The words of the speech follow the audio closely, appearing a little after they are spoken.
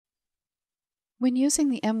When using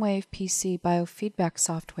the emwave PC biofeedback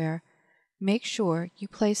software, make sure you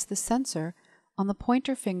place the sensor on the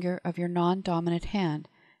pointer finger of your non-dominant hand,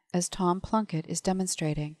 as Tom Plunkett is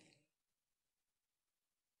demonstrating.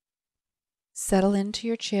 Settle into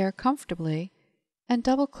your chair comfortably and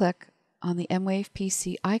double-click on the emwave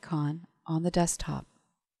PC icon on the desktop.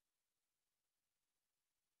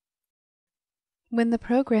 When the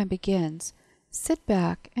program begins, sit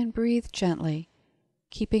back and breathe gently,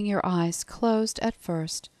 keeping your eyes closed at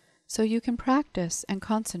first so you can practice and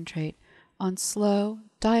concentrate on slow,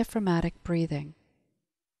 diaphragmatic breathing.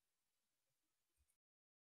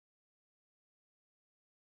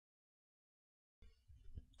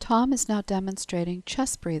 Tom is now demonstrating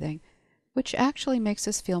chest breathing, which actually makes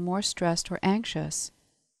us feel more stressed or anxious.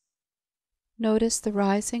 Notice the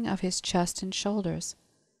rising of his chest and shoulders.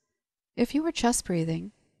 If you were chest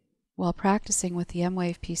breathing while practicing with the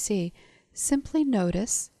emwave PC, simply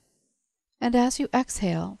notice, and as you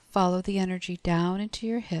exhale, follow the energy down into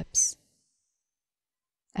your hips.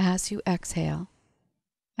 As you exhale,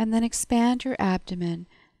 and then expand your abdomen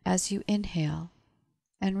as you inhale,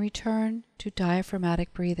 and return to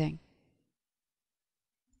diaphragmatic breathing.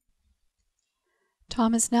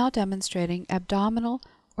 Tom is now demonstrating abdominal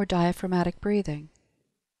or diaphragmatic breathing.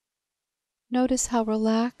 Notice how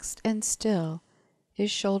relaxed and still his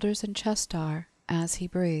shoulders and chest are as he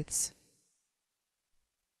breathes.